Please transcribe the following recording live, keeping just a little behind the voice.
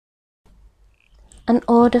An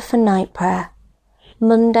order for night prayer,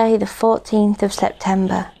 Monday the 14th of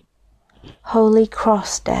September, Holy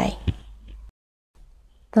Cross Day.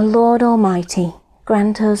 The Lord Almighty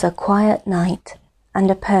grant us a quiet night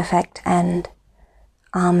and a perfect end.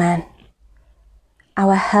 Amen.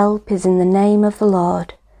 Our help is in the name of the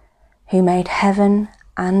Lord, who made heaven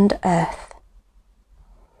and earth.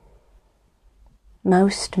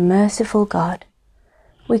 Most merciful God,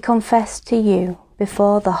 we confess to you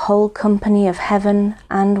before the whole company of heaven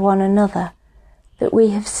and one another that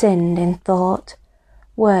we have sinned in thought,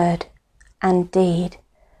 word, and deed,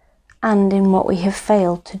 and in what we have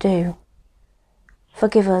failed to do.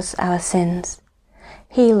 Forgive us our sins,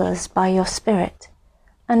 heal us by your Spirit,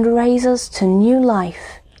 and raise us to new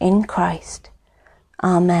life in Christ.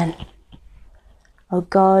 Amen. O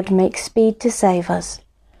God, make speed to save us.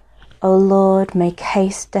 O Lord, make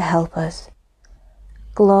haste to help us.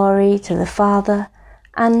 Glory to the Father,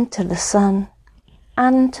 and to the Son,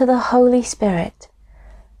 and to the Holy Spirit,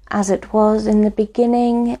 as it was in the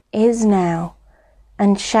beginning, is now,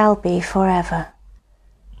 and shall be forever.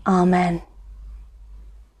 Amen.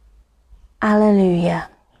 Alleluia.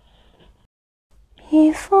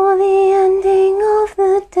 Before the ending of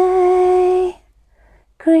the day,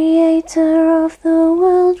 Creator of the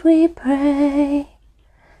world, we pray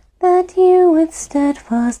that you with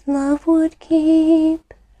steadfast love would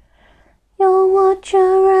keep your watch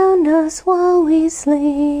around us while we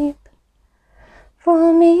sleep.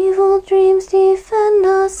 From evil dreams defend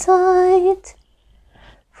our sight,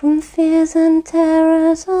 from fears and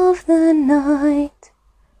terrors of the night.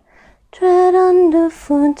 Tread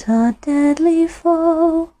underfoot our deadly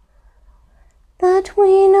foe, that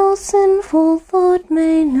we no sinful thought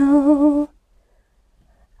may know.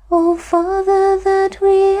 O Father, that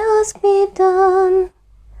we ask be done,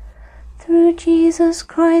 through Jesus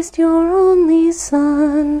Christ, your only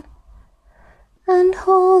Son, and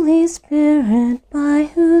Holy Spirit,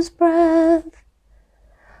 by whose breath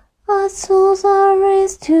our souls are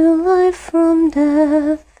raised to life from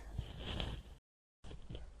death.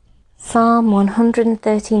 Psalm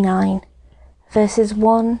 139, verses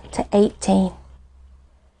 1 to 18.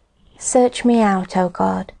 Search me out, O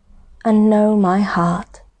God, and know my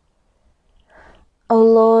heart. O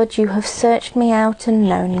Lord, you have searched me out and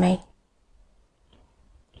known me.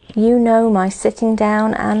 You know my sitting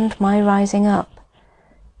down and my rising up.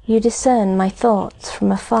 You discern my thoughts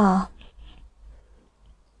from afar.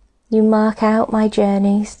 You mark out my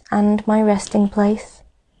journeys and my resting place,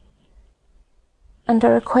 and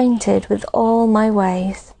are acquainted with all my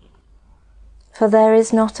ways. For there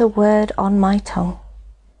is not a word on my tongue.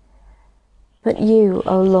 But you,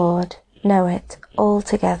 O Lord, know it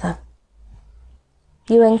altogether.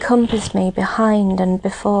 You encompass me behind and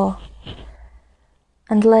before,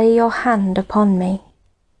 and lay your hand upon me.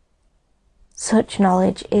 Such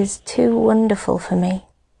knowledge is too wonderful for me,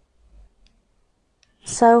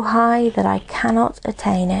 so high that I cannot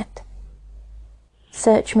attain it.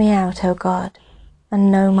 Search me out, O God,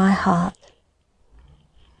 and know my heart.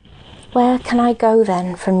 Where can I go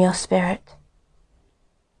then from your Spirit?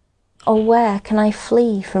 Or where can I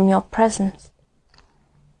flee from your presence?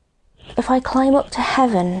 If I climb up to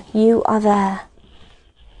heaven, you are there.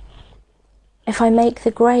 If I make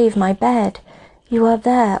the grave my bed, you are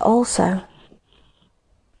there also.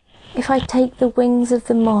 If I take the wings of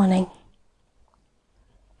the morning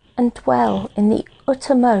and dwell in the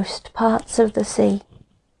uttermost parts of the sea,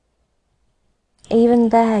 even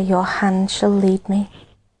there your hand shall lead me.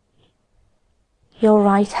 Your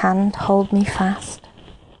right hand hold me fast.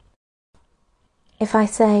 If I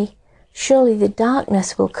say, surely the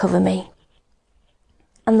darkness will cover me,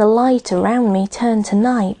 and the light around me turn to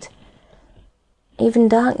night, even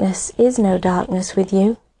darkness is no darkness with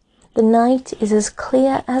you. The night is as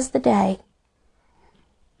clear as the day.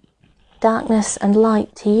 Darkness and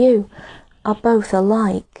light to you are both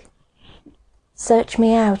alike. Search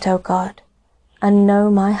me out, O God, and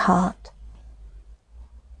know my heart.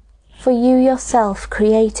 For you yourself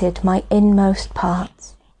created my inmost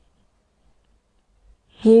parts.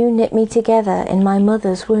 You knit me together in my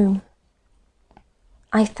mother's womb.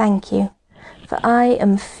 I thank you, for I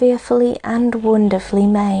am fearfully and wonderfully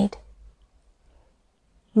made.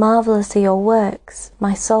 Marvellous are your works,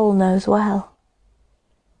 my soul knows well.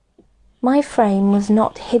 My frame was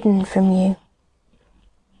not hidden from you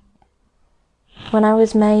when I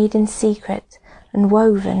was made in secret and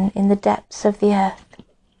woven in the depths of the earth.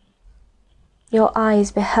 Your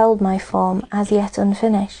eyes beheld my form as yet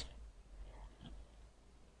unfinished.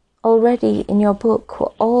 Already in your book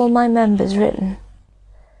were all my members written,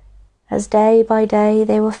 as day by day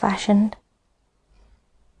they were fashioned,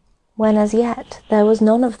 when as yet there was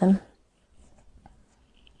none of them.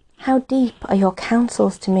 How deep are your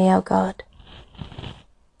counsels to me, O God!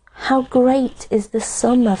 How great is the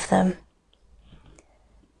sum of them!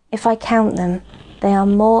 If I count them, they are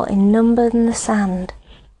more in number than the sand.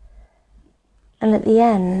 And at the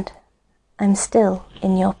end, I'm still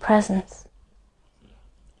in your presence.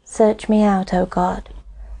 Search me out, O God,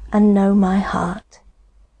 and know my heart.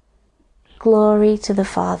 Glory to the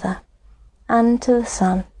Father, and to the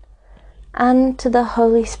Son, and to the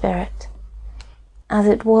Holy Spirit, as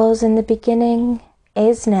it was in the beginning,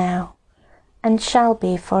 is now, and shall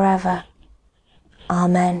be forever.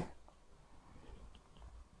 Amen.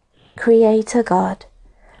 Creator God,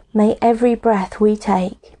 may every breath we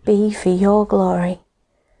take be for your glory.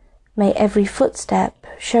 May every footstep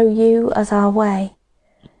show you as our way,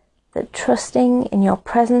 that trusting in your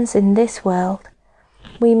presence in this world,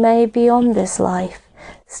 we may beyond this life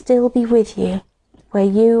still be with you, where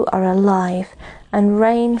you are alive and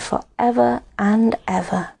reign for ever and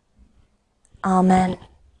ever. Amen.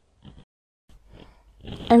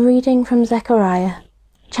 A reading from Zechariah,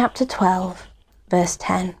 chapter 12, verse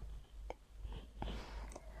 10.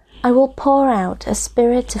 I will pour out a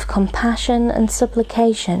spirit of compassion and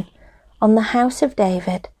supplication on the house of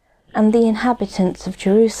David and the inhabitants of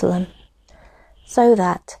Jerusalem, so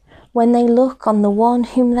that, when they look on the one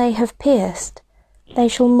whom they have pierced, they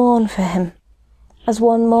shall mourn for him, as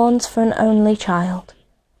one mourns for an only child,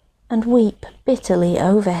 and weep bitterly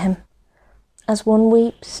over him, as one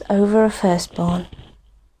weeps over a firstborn.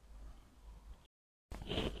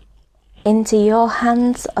 Into your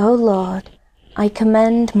hands, O Lord, I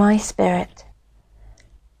commend my spirit.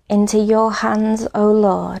 Into your hands, O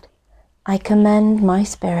Lord, I commend my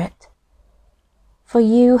spirit. For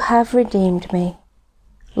you have redeemed me,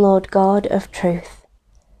 Lord God of truth.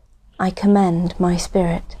 I commend my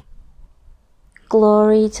spirit.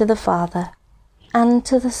 Glory to the Father, and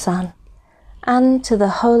to the Son, and to the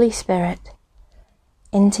Holy Spirit.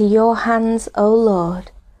 Into your hands, O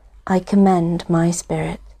Lord, I commend my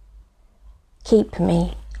spirit. Keep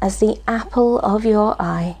me as the apple of your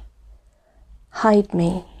eye. Hide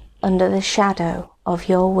me under the shadow of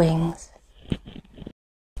your wings.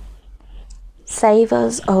 Save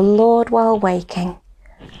us, O Lord, while waking,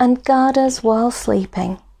 and guard us while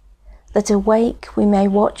sleeping, that awake we may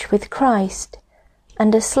watch with Christ,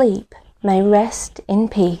 and asleep may rest in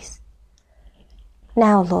peace.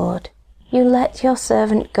 Now, Lord, you let your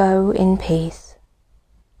servant go in peace.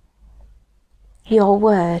 Your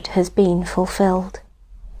word has been fulfilled.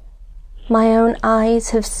 My own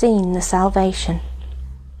eyes have seen the salvation,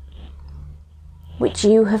 which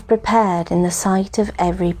you have prepared in the sight of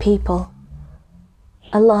every people,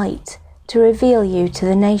 a light to reveal you to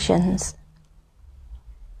the nations,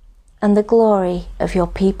 and the glory of your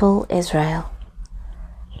people Israel.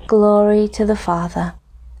 Glory to the Father,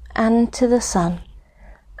 and to the Son,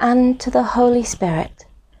 and to the Holy Spirit,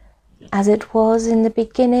 as it was in the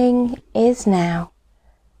beginning, is now,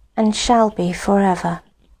 and shall be forever.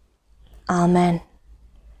 Amen.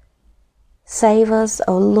 Save us,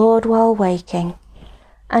 O Lord, while waking,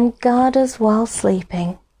 and guard us while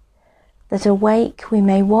sleeping, that awake we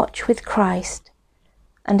may watch with Christ,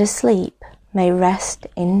 and asleep may rest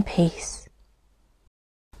in peace.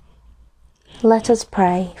 Let us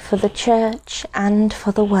pray for the Church and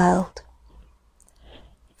for the world.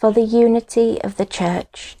 For the unity of the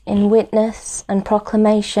Church in witness and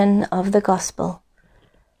proclamation of the Gospel,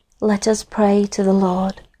 let us pray to the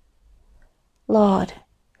Lord. Lord,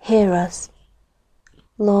 hear us.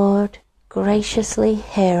 Lord, graciously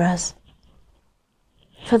hear us.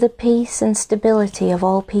 For the peace and stability of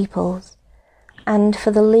all peoples, and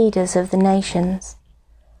for the leaders of the nations,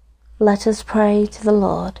 let us pray to the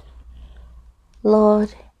Lord.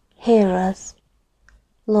 Lord, hear us.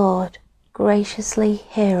 Lord, graciously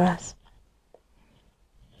hear us.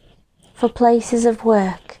 For places of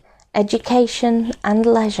work, education, and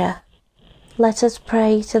leisure, let us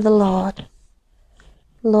pray to the Lord.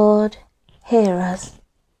 Lord, hear us.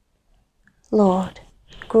 Lord,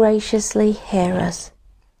 graciously hear us.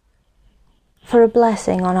 For a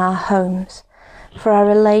blessing on our homes, for our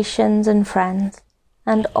relations and friends,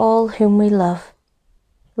 and all whom we love,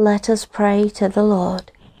 let us pray to the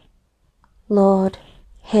Lord. Lord,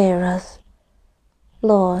 hear us.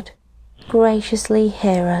 Lord, graciously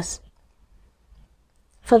hear us.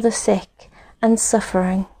 For the sick and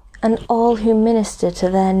suffering, and all who minister to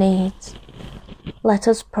their needs, let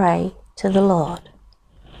us pray to the Lord.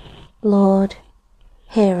 Lord,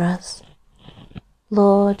 hear us.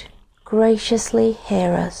 Lord, graciously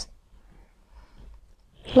hear us.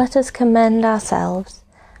 Let us commend ourselves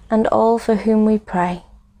and all for whom we pray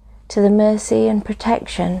to the mercy and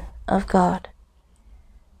protection of God.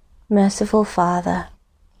 Merciful Father,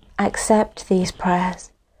 accept these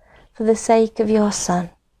prayers for the sake of your Son,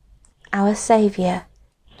 our Saviour,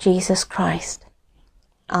 Jesus Christ.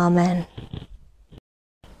 Amen.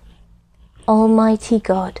 Almighty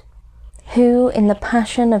God, who in the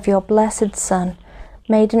passion of your blessed Son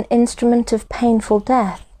made an instrument of painful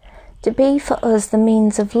death to be for us the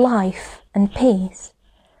means of life and peace,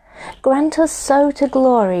 grant us so to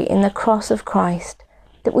glory in the cross of Christ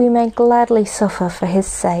that we may gladly suffer for his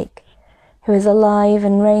sake, who is alive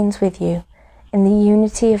and reigns with you in the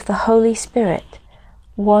unity of the Holy Spirit,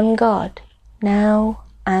 one God, now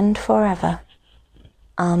and forever.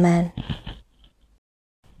 Amen.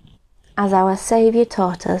 As our Saviour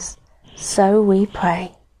taught us, so we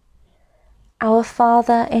pray. Our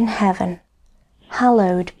Father in heaven,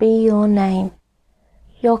 hallowed be your name.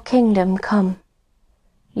 Your kingdom come.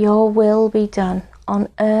 Your will be done on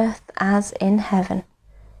earth as in heaven.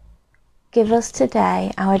 Give us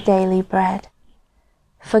today our daily bread.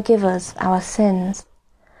 Forgive us our sins,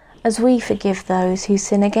 as we forgive those who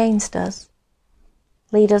sin against us.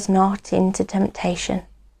 Lead us not into temptation,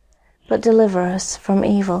 but deliver us from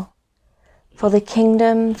evil. For the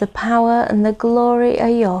kingdom, the power, and the glory are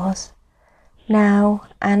yours, now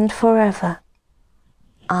and forever.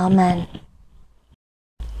 Amen.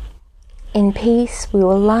 In peace we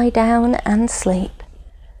will lie down and sleep.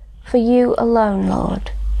 For you alone,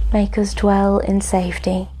 Lord, make us dwell in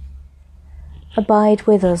safety. Abide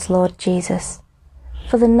with us, Lord Jesus,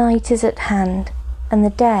 for the night is at hand, and the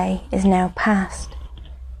day is now past.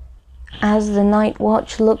 As the night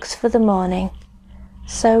watch looks for the morning,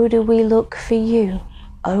 so do we look for you,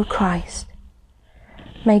 O Christ.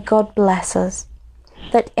 May God bless us,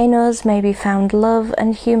 that in us may be found love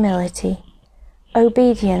and humility,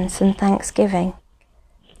 obedience and thanksgiving,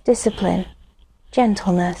 discipline,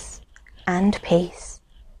 gentleness, and peace.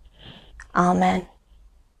 Amen.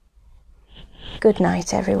 Good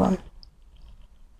night, everyone.